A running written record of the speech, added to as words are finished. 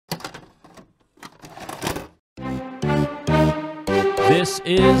This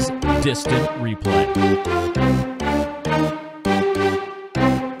is Distant Replay.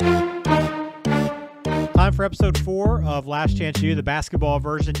 Time for episode 4 of Last Chance U, the basketball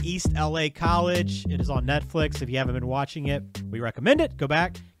version, East LA College. It is on Netflix. If you haven't been watching it, we recommend it. Go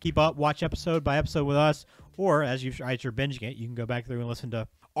back, keep up, watch episode by episode with us. Or as you're binging it, you can go back through and listen to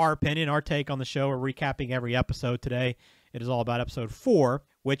our opinion, our take on the show. We're recapping every episode today. It is all about episode 4,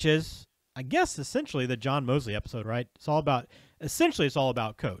 which is, I guess, essentially the John Mosley episode, right? It's all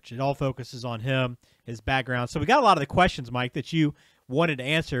about Coach. It all focuses on him, his background. So we got a lot of the questions, Mike, that you wanted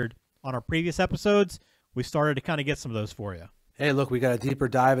answered on our previous episodes. We started to kind of get some of those for you. Hey, look, we got a deeper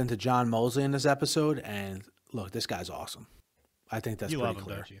dive into John Mosley in this episode, and look, this guy's awesome. I think that's pretty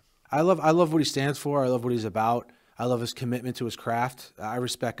clear. Don't you? I love what he stands for. I love what he's about. I love his commitment to his craft. I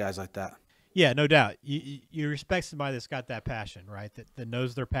respect guys like that. Yeah, no doubt. You respect somebody that's got that passion, right? That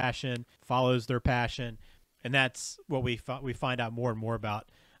knows their passion, follows their passion, and that's what we find out more and more about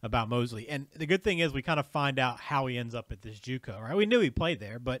Mosley. And the good thing is we kind of find out how he ends up at this JUCO, right? We knew he played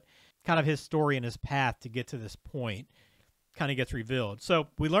there, but kind of his story and his path to get to this point kind of gets revealed. So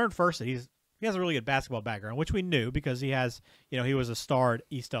we learned first that he has a really good basketball background, which we knew because he was a star at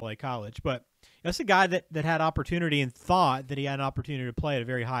East LA College. But that's a guy that had opportunity and thought that he had an opportunity to play at a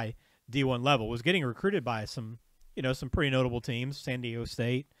very high D1 level, was getting recruited by some pretty notable teams, San Diego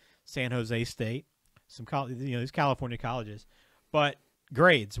State, San Jose State, these California colleges. But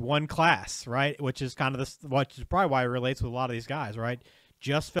grades, one class, right, which is probably why it relates with a lot of these guys, right,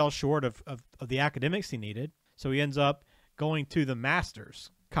 just fell short of the academics he needed. So he ends up going to the Masters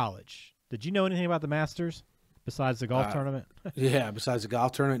College. Did you know anything about the Masters besides the golf tournament? Yeah, besides the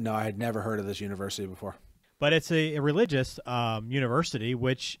golf tournament, no, I had never heard of this university before. But it's a religious university,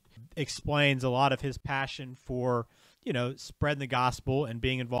 which explains a lot of his passion for, spreading the gospel and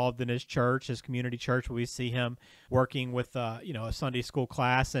being involved in his church, his community church, where we see him working with, a Sunday school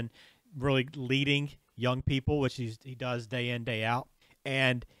class and really leading young people, which he does day in, day out.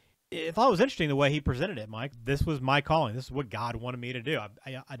 And I thought it was interesting the way he presented it, Mike. This was my calling. This is what God wanted me to do.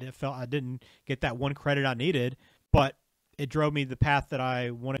 I didn't get that one credit I needed, but it drove me the path that I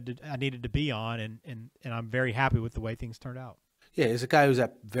needed to be on, and I'm very happy with the way things turned out. Yeah, he's a guy who's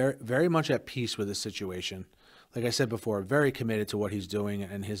very, very much at peace with his situation. Like I said before, very committed to what he's doing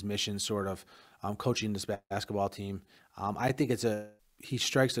and his mission, sort of coaching this basketball team. I think he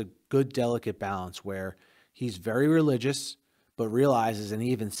strikes a good, delicate balance where he's very religious, but realizes, and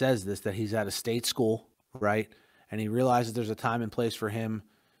he even says this, that he's at a state school, right? And he realizes there's a time and place for him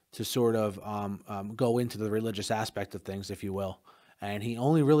to sort of go into the religious aspect of things, if you will. And he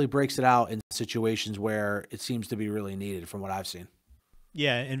only really breaks it out in situations where it seems to be really needed, from what I've seen.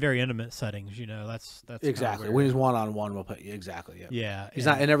 Yeah, in very intimate settings, that's exactly when he's one-on-one. We'll put exactly. Yeah. He's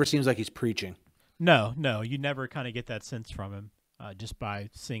not. It never seems like he's preaching. No, you never kind of get that sense from him just by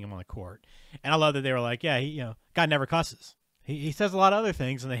seeing him on the court. And I love that they were like, yeah, God never cusses. He says a lot of other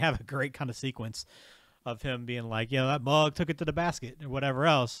things, and they have a great kind of sequence of him being like, that mug took it to the basket or whatever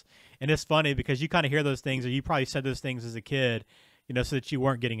else. And it's funny because you kind of hear those things, or you probably said those things as a kid, so that you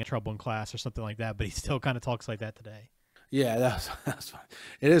weren't getting in trouble in class or something like that. But he still kind of talks like that today. Yeah, that's fine.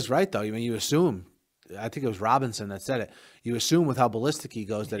 It is right, though. I mean, you assume, I think it was Robinson that said it, you assume with how ballistic he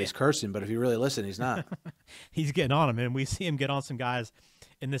goes that he's cursing, but if you really listen, he's not. He's getting on him, and we see him get on some guys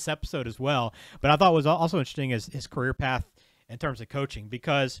in this episode as well. But I thought was also interesting is his career path in terms of coaching,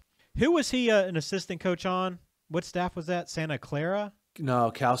 because who was he an assistant coach on? What staff was that? Santa Clara?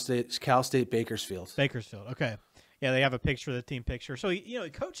 No, Cal State Bakersfield. Bakersfield, okay. Yeah, they have a picture, the team picture. So, he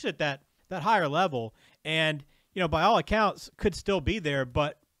coached at that higher level, and, by all accounts, could still be there,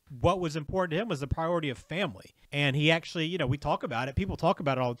 but what was important to him was the priority of family. And he actually, we talk about it. People talk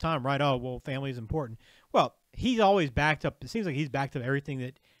about it all the time, right? Oh, well, family is important. Well, he's always backed up. It seems like he's backed up everything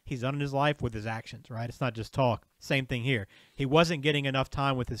that he's done in his life with his actions, right? It's not just talk. Same thing here. He wasn't getting enough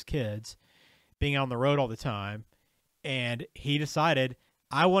time with his kids, being on the road all the time, and he decided,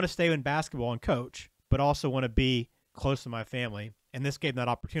 I want to stay in basketball and coach, but also want to be close to my family. And this gave him that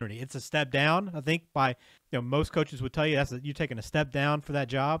opportunity. It's a step down, I think, by most coaches would tell you you're taking a step down for that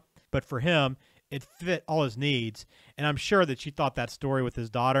job. But for him, it fit all his needs. And I'm sure that you thought that story with his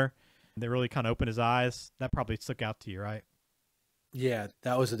daughter that really kind of opened his eyes. That probably stuck out to you, right? Yeah,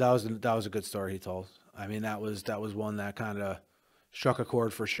 that was a good story he told. I mean, that was one that kind of struck a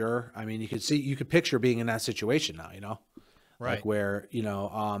chord for sure. I mean, you could picture being in that situation now, right? Like where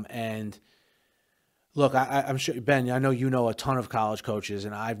and. Look, I'm sure, Ben, I know you know a ton of college coaches,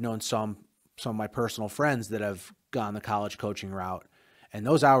 and I've known some of my personal friends that have gone the college coaching route. And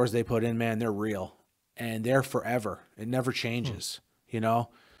those hours they put in, man, they're real. And they're forever. It never changes,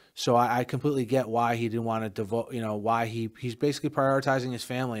 So I completely get why he didn't want to devote, why he's basically prioritizing his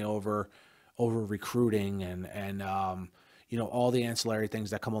family over recruiting and all the ancillary things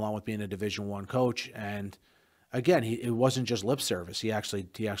that come along with being a Division I coach. And again, it wasn't just lip service. He actually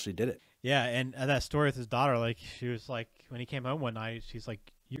did it. Yeah, and that story with his daughter, like she was like when he came home one night, she's like,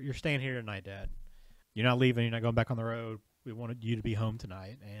 "You're staying here tonight, Dad. You're not leaving. You're not going back on the road. We wanted you to be home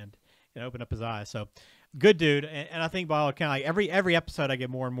tonight." And it opened up his eyes. So good dude. And I think by all accounts, like every episode, I get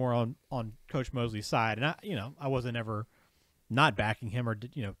more and more on Coach Mosley's side. And I wasn't ever not backing him or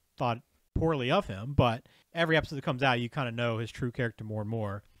thought poorly of him, but every episode that comes out, you kind of know his true character more and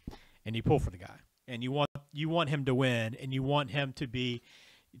more, and you pull for the guy, and you want him to win, and you want him to be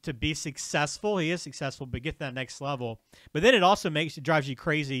successful. He is successful, but get to that next level. But then it also drives you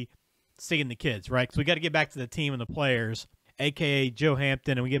crazy seeing the kids, right? Because we got to get back to the team and the players, aka Joe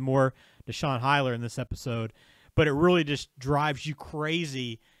Hampton, and we get more Deshaun Heiler in this episode. But it really just drives you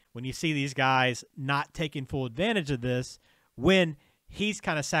crazy when you see these guys not taking full advantage of this when he's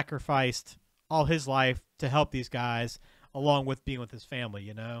kind of sacrificed all his life to help these guys along with being with his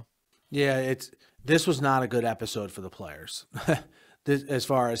family, Yeah, this was not a good episode for the players. As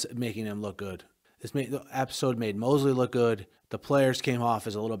far as making them look good. The episode made Mosley look good. The players came off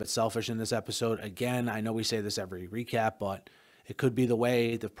as a little bit selfish in this episode. Again, I know we say this every recap, but it could be the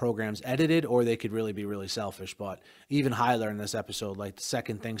way the program's edited, or they could really be really selfish. But even Heiler in this episode, like the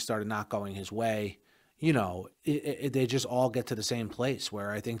second things started not going his way, they just all get to the same place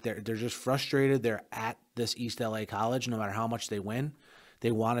where I think they're just frustrated. They're at this East LA college, no matter how much they win.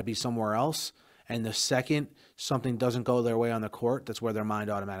 They want to be somewhere else. And the second something doesn't go their way on the court, that's where their mind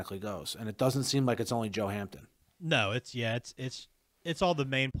automatically goes. And it doesn't seem like it's only Joe Hampton. No, it's all the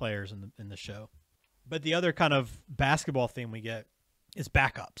main players in the show. But the other kind of basketball theme we get is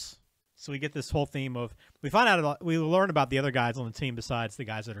backups. So we get this whole theme of we learn about the other guys on the team besides the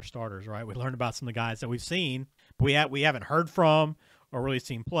guys that are starters, right? We learn about some of the guys that we've seen, but we haven't heard from or really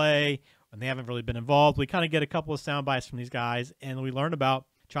seen play, and they haven't really been involved. We kind of get a couple of sound bites from these guys, and we learn about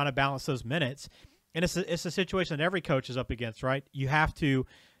trying to balance those minutes. And it's a situation that every coach is up against, right? You have to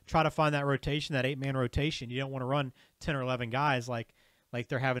try to find that rotation, that 8-man rotation. You don't want to run 10 or 11 guys like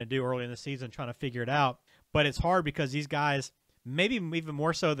they're having to do early in the season trying to figure it out. But it's hard because these guys, maybe even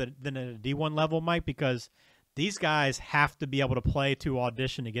more so than at a D1 level, Mike, because these guys have to be able to play to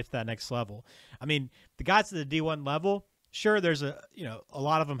audition to get to that next level. I mean, the guys at the D1 level, sure, there's a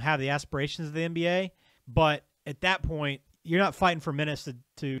lot of them have the aspirations of the NBA, but at that point, you're not fighting for minutes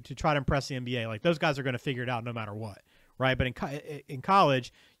to try to impress the NBA. Like those guys are going to figure it out no matter what, right? But in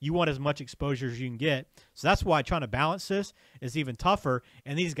college, you want as much exposure as you can get. So that's why trying to balance this is even tougher.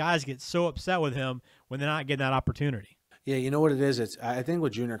 And these guys get so upset with him when they're not getting that opportunity. Yeah, you know what it is? I think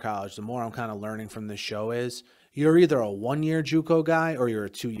with junior college, the more I'm kind of learning from this show is you're either a 1-year JUCO guy or you're a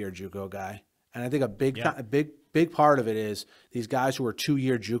 2-year JUCO guy. And I think a big part of it is these guys who are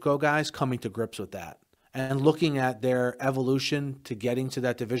 2-year JUCO guys coming to grips with that and looking at their evolution to getting to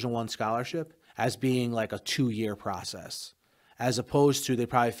that Division I scholarship as being like a 2-year process, as opposed to they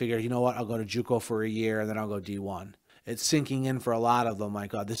probably figure, you know what, I'll go to JUCO for a year and then I'll go D1. It's sinking in for a lot of them.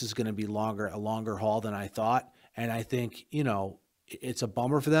 Like, oh, this is going to be a longer haul than I thought. And I think, it's a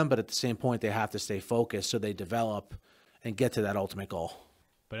bummer for them, but at the same point, they have to stay focused so they develop and get to that ultimate goal.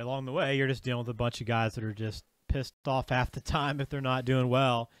 But along the way, you're just dealing with a bunch of guys that are just pissed off half the time if they're not doing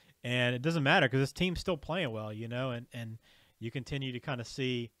well. And it doesn't matter because this team's still playing well, and you continue to kind of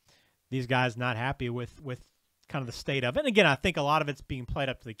see these guys not happy with kind of the state of it. And again, I think a lot of it's being played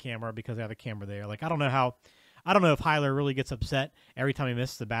up to the camera because they have a camera there. Like, I don't know if Heiler really gets upset every time he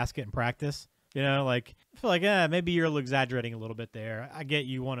misses the basket in practice. Like, I feel like, maybe you're exaggerating a little bit there. I get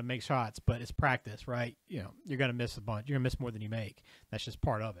you want to make shots, but it's practice, right? You're going to miss a bunch. You're going to miss more than you make. That's just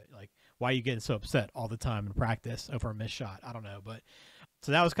part of it. Like, why are you getting so upset all the time in practice over a missed shot? I don't know. But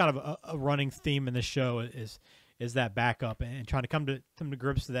so that was kind of a running theme in the show is that backup and trying to come to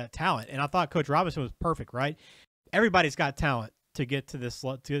grips to that talent. And I thought Coach Robinson was perfect, right? Everybody's got talent to get to this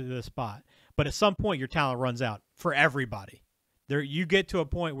spot. But at some point, your talent runs out for everybody. You get to a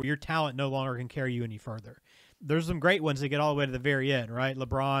point where your talent no longer can carry you any further. There's some great ones that get all the way to the very end, right?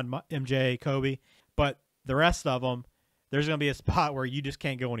 LeBron, MJ, Kobe. But the rest of them, there's going to be a spot where you just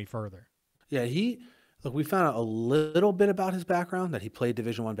can't go any further. Yeah, we found out a little bit about his background, that he played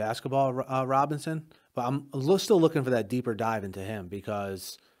Division I basketball, Robinson. But I'm still looking for that deeper dive into him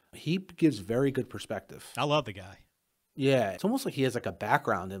because he gives very good perspective. I love the guy. Yeah, it's almost like he has like a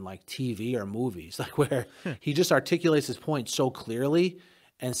background in like TV or movies, like where he just articulates his point so clearly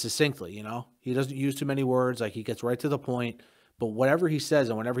and succinctly, He doesn't use too many words, like he gets right to the point, but whatever he says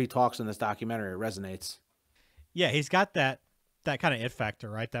and whenever he talks in this documentary, it resonates. Yeah, he's got that that kind of it factor,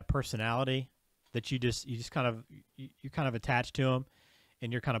 right? That personality that you kind of attach to him,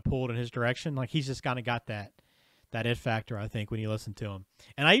 and you're kind of pulled in his direction. Like he's just kind of got that it factor, I think, when you listen to him.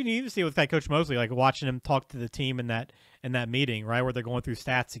 And I even see it with that Coach Mosley, like watching him talk to the team in that meeting, right, where they're going through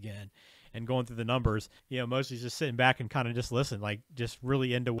stats again and going through the numbers. Mosley's just sitting back and kind of just listen, like just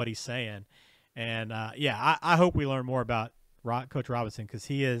really into what he's saying. And I hope we learn more about Coach Robinson, because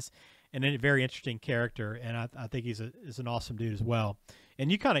he is a very interesting character, and I think he's an awesome dude as well.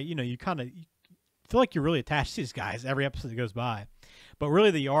 And you kind of feel like you're really attached to these guys every episode that goes by. But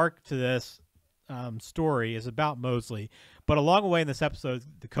really, the arc to this story is about Mosley, but along the way in this episode,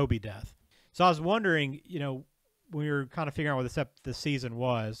 the Kobe death. So I was wondering, when we were kind of figuring out what this season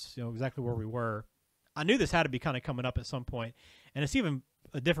was, exactly where we were, I knew this had to be kind of coming up at some point, and it's even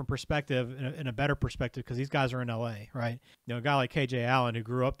a different perspective and a better perspective because these guys are in LA, right? A guy like KJ Allen who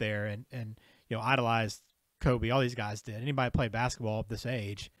grew up there and idolized Kobe. All these guys did. Anybody that played basketball at this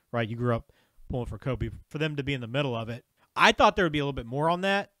age, right? You grew up pulling for Kobe. For them to be in the middle of it, I thought there would be a little bit more on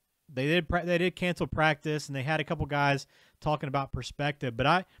that. They did cancel practice, and they had a couple guys talking about perspective, but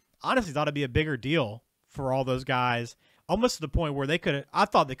I honestly thought it'd be a bigger deal for all those guys, almost to the point where I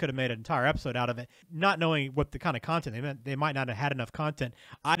thought they could have made an entire episode out of it, not knowing what the kind of content they meant. They might not have had enough content.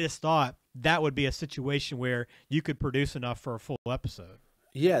 I just thought that would be a situation where you could produce enough for a full episode.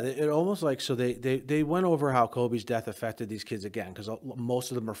 Yeah, it almost like, so they went over how Kobe's death affected these kids again, because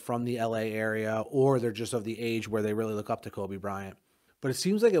most of them are from the LA area, or they're just of the age where they really look up to Kobe Bryant. But it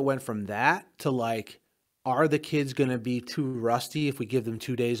seems like it went from that to like, are the kids going to be too rusty if we give them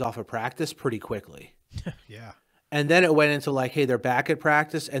 2 days off of practice pretty quickly? Yeah. And then it went into like, hey, they're back at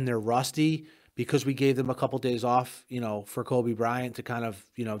practice and they're rusty because we gave them a couple days off, for Kobe Bryant to kind of,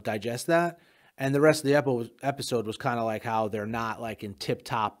 digest that. And the rest of the episode was kind of like how they're not like in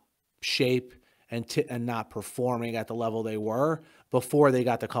tip-top shape and not performing at the level they were before they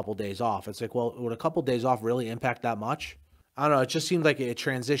got the couple days off. It's like, well, would a couple days off really impact that much? I don't know. It just seemed like it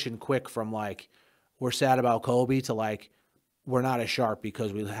transitioned quick from like, we're sad about Kobe to like, we're not as sharp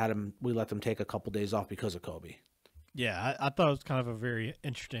because we let them take a couple days off because of Kobe. Yeah, I thought it was kind of a very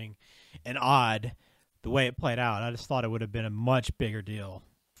interesting and odd the way it played out. I just thought it would have been a much bigger deal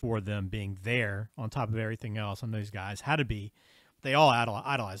for them being there on top of everything else. And those guys had to be, they all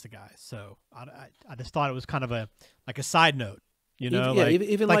idolized the guys. So I just thought it was kind of a side note,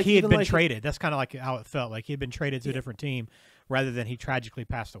 even like he had been traded. That's kind of like how it felt. Like he had been traded to a different team rather than he tragically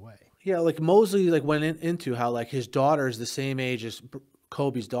passed away. Yeah, like Mosley went into how like his daughter is the same age as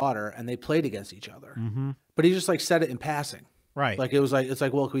Kobe's daughter, and they played against each other. Mm-hmm. But he just like said it in passing, right? Like it's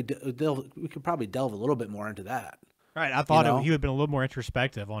like, well, we could probably delve a little bit more into that, right? I thought he would have been a little more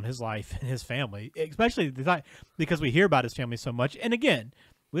introspective on his life and his family, especially because we hear about his family so much. And again,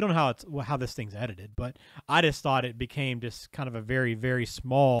 we don't know how this thing's edited, but I just thought it became just kind of a very, very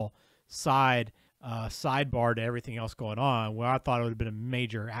small sidebar to everything else going on, where I thought it would have been a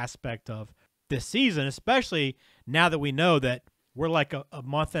major aspect of this season, especially now that we know that we're like a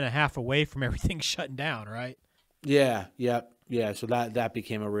month and a half away from everything shutting down, right? Yeah. So that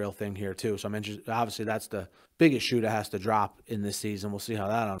became a real thing here too. So I'm interested. Obviously, that's the biggest shoe that has to drop in this season. We'll see how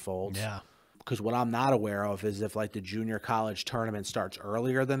that unfolds. Yeah. Because what I'm not aware of is if like the junior college tournament starts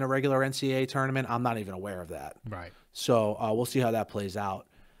earlier than the regular NCAA tournament. I'm not even aware of that. Right. So we'll see how that plays out.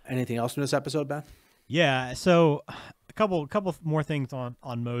 Anything else from this episode, Ben? Yeah. So a couple more things on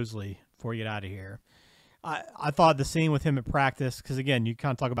Mosley before we get out of here. I thought the scene with him at practice, because, again, you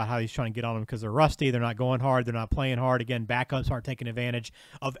kind of talk about how he's trying to get on them because they're rusty, they're not going hard, they're not playing hard. Again, backups aren't taking advantage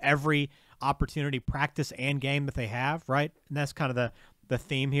of every opportunity, practice and game that they have, right? And that's kind of the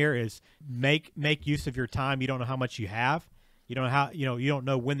theme here is make use of your time. You don't know how much you have. You don't know how, you don't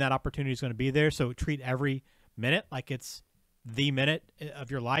know when that opportunity is going to be there, so treat every minute like it's the minute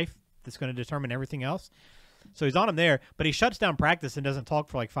of your life that's going to determine everything else. So he's on him there, but he shuts down practice and doesn't talk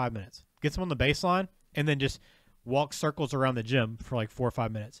for like 5 minutes. Gets him on the baseline, and then just walks circles around the gym for like 4 or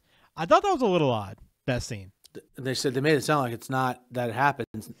 5 minutes. I thought that was a little odd, that scene. They said they made it sound like it's not that it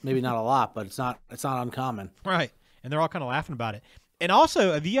happens. Maybe not a lot, but it's not uncommon. Right. And they're all kind of laughing about it. And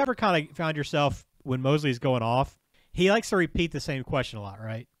also, have you ever kind of found yourself when Mosley's going off, he likes to repeat the same question a lot,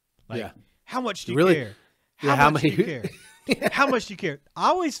 right? Like, yeah. How much do you care? How much do you care? How much do you care? I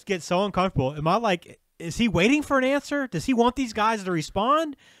always get so uncomfortable. Am I like, is he waiting for an answer? Does he want these guys to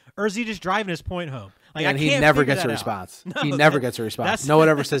respond? Or is he just driving his point home? Like, and he never gets a response. No, he never gets a response. No one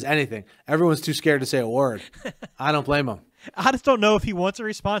ever says anything. Everyone's too scared to say a word. I don't blame him. I just don't know if he wants a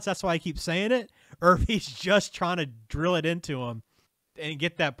response. That's why I keep saying it. Or if he's just trying to drill it into him and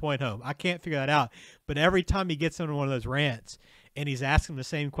get that point home. I can't figure that out. But every time he gets into one of those rants, and he's asking the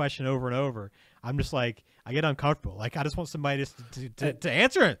same question over and over. I'm just like, I get uncomfortable. Like, I just want somebody to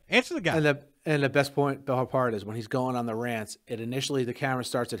answer it. Answer the guy. And the best part is when he's going on the rants, initially the camera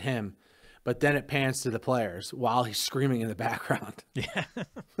starts at him, but then it pans to the players while he's screaming in the background. Yeah.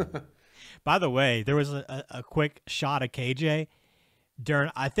 By the way, there was a quick shot of KJ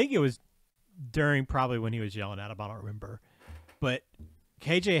I think it was during probably when he was yelling at him. I don't remember. But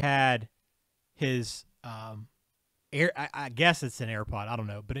KJ had his I guess it's an AirPod. I don't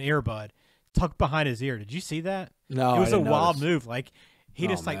know, but an earbud tucked behind his ear. Did you see that? No, it was a wild notice. Move. Like he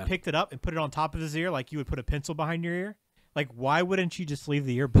just man. picked it up and put it on top of his ear, like you would put a pencil behind your ear. Like, why wouldn't you just leave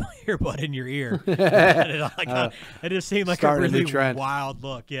the earbud in your ear? It just seemed like a really wild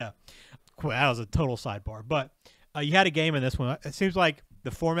look. Yeah, that was a total sidebar. But you had a game in this one. It seems like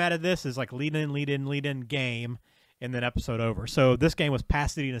the format of this is like lead in game, and then episode over. So this game was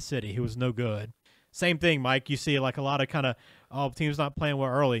Pasadena City, who was no good. Same thing, Mike. You see like a lot of kind of teams not playing well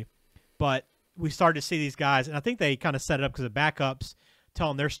early, but we started to see these guys, and I think they kind of set it up because of backups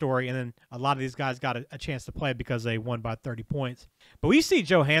telling their story, and then a lot of these guys got a chance to play because they won by 30 points. But we see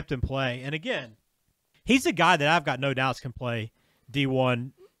Joe Hampton play, and again, he's a guy that I've got no doubts can play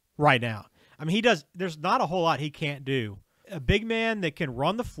D1 right now. I mean, he does. There's not a whole lot he can't do. A big man that can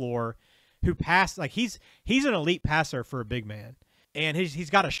run the floor, who pass like he's an elite passer for a big man, and he's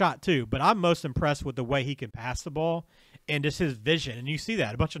got a shot too. But I'm most impressed with the way he can pass the ball and just his vision. And you see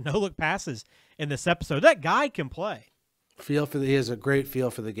that a bunch of no-look passes in this episode. That guy can play. He has a great feel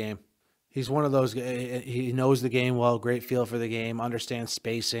for the game. He's one of those. He knows the game well. Great feel for the game. Understands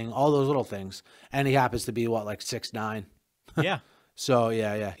spacing. All those little things. And he happens to be like 6'9". Yeah. So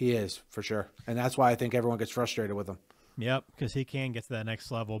yeah, he is for sure. And that's why I think everyone gets frustrated with him. Yep, because he can get to that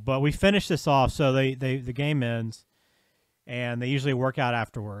next level. But we finish this off, so the game ends, and they usually work out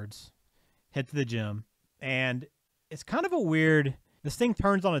afterwards, head to the gym, and it's kind of a weird. This thing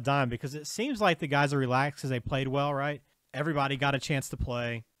turns on a dime because it seems like the guys are relaxed because they played well, right? Everybody got a chance to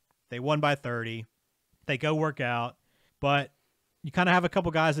play. They won by 30. They go work out, but you kind of have a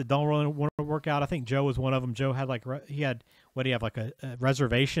couple guys that don't really want to work out. I think Joe was one of them. Joe had like a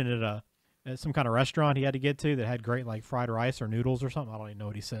reservation at some kind of restaurant he had to get to that had great like fried rice or noodles or something. I don't even know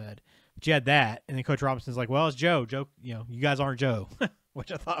what he said. But you had that, and then Coach Robinson's like, "Well, it's Joe. Joe, you guys aren't Joe,"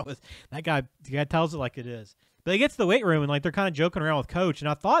 which I thought was that guy. The guy tells it like it is. But they get to the weight room and like they're kind of joking around with Coach, and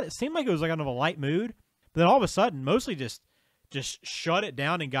I thought it seemed like it was like kind of a light mood. But then all of a sudden, Mosley just shut it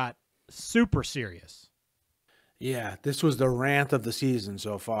down and got super serious. Yeah, this was the rant of the season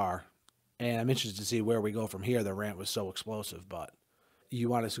so far, and I'm interested to see where we go from here. The rant was so explosive, but you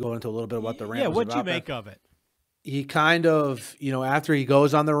want us to go into a little bit of what the rant was about? Yeah, what'd you make of it? He kind of, after he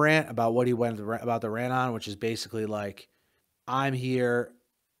goes on the rant about what he went about the rant on, which is basically like, I'm here,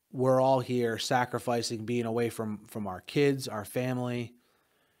 we're all here sacrificing being away from our kids, our family,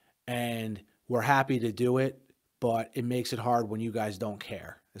 and we're happy to do it, but it makes it hard when you guys don't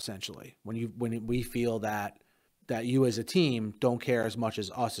care, essentially. When we feel that you as a team don't care as much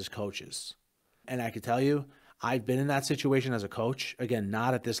as us as coaches. And I can tell you, I've been in that situation as a coach. Again,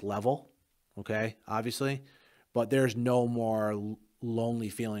 not at this level, okay, obviously, but there's no more lonely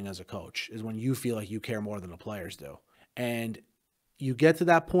feeling as a coach is when you feel like you care more than the players do. And you get to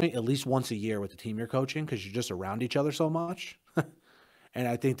that point at least once a year with the team you're coaching because you're just around each other so much. And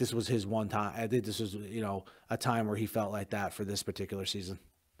I think this was his one time. I think this was, a time where he felt like that for this particular season.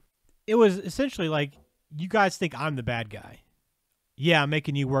 It was essentially like, you guys think I'm the bad guy. Yeah, I'm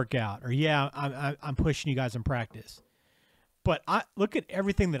making you work out, or yeah, I'm pushing you guys in practice. But I look at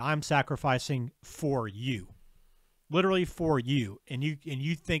everything that I'm sacrificing for you, literally for you, and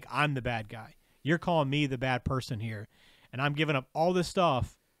you think I'm the bad guy. You're calling me the bad person here, and I'm giving up all this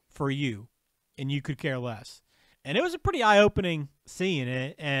stuff for you, and you could care less. And it was a pretty eye-opening seeing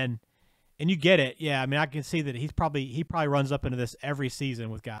it, and you get it. Yeah, I mean, I can see that he probably runs up into this every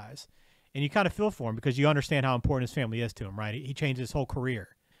season with guys. And you kind of feel for him because you understand how important his family is to him, right? He changed his whole career.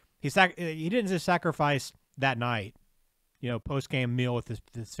 He didn't just sacrifice that night, post-game meal with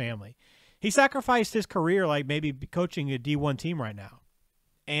his family. He sacrificed his career like maybe coaching a D1 team right now.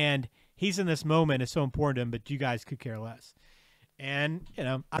 And he's in this moment. It's so important to him, but you guys could care less. And,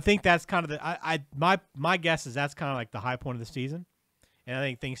 I think that's kind of my guess is that's kind of like the high point of the season. And I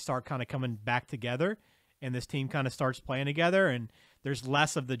think things start kind of coming back together, and this team kind of starts playing together, and there's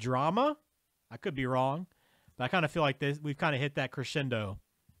less of the drama. I could be wrong, but I kind of feel like we've kind of hit that crescendo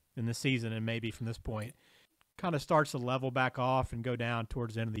in the season, and maybe from this point kind of starts to level back off and go down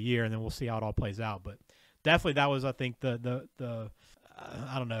towards the end of the year, and then we'll see how it all plays out. But definitely that was, I think, the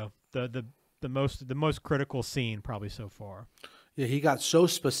most critical scene probably so far. Yeah, he got so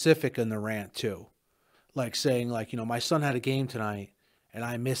specific in the rant too. like saying like, my son had a game tonight and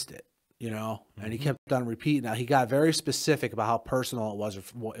I missed it, and he kept on repeating. Now he got very specific about how personal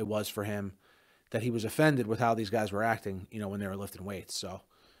it was for him, that he was offended with how these guys were acting, when they were lifting weights. So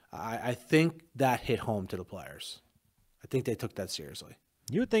I think that hit home to the players. I think they took that seriously.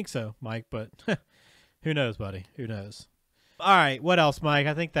 You would think so, Mike, but who knows, buddy? Who knows? All right, what else, Mike?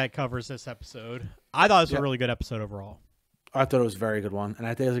 I think that covers this episode. I thought it was a really good episode overall. I thought it was a very good one. And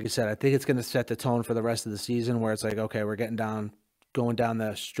I think, like I said, I think it's going to set the tone for the rest of the season, where it's like, okay, we're going down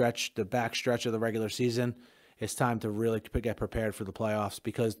the back stretch of the regular season. It's time to really get prepared for the playoffs,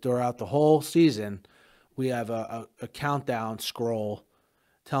 because throughout the whole season, we have a countdown scroll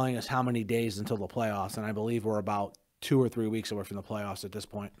telling us how many days until the playoffs. And I believe we're about 2 or 3 weeks away from the playoffs at this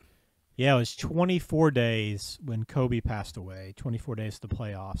point. Yeah, it was 24 days when Kobe passed away. 24 days to the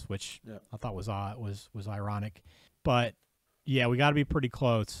playoffs, which I thought was ironic. But yeah, we got to be pretty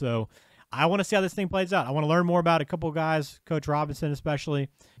close. So I want to see how this thing plays out. I want to learn more about a couple of guys, Coach Robinson especially.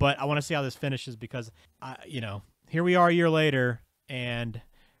 But I want to see how this finishes, because here we are a year later, and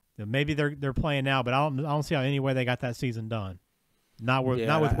maybe they're playing now, but I don't see how any way they got that season done. Not with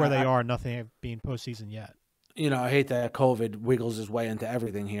where they are. Nothing being postseason yet. I hate that COVID wiggles his way into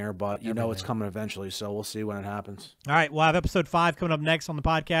everything here, but it's coming eventually, so we'll see when it happens. All right, we'll have episode 5 coming up next on the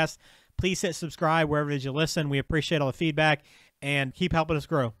podcast. Please hit subscribe wherever it is you listen. We appreciate all the feedback, and keep helping us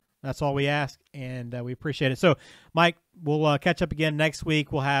grow. That's all we ask, and we appreciate it. So, Mike, we'll catch up again next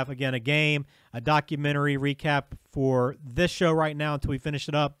week. We'll have, again, a game, a documentary recap for this show right now until we finish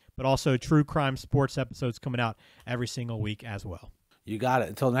it up, but also true crime sports episodes coming out every single week as well. You got it.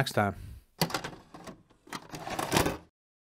 Until next time.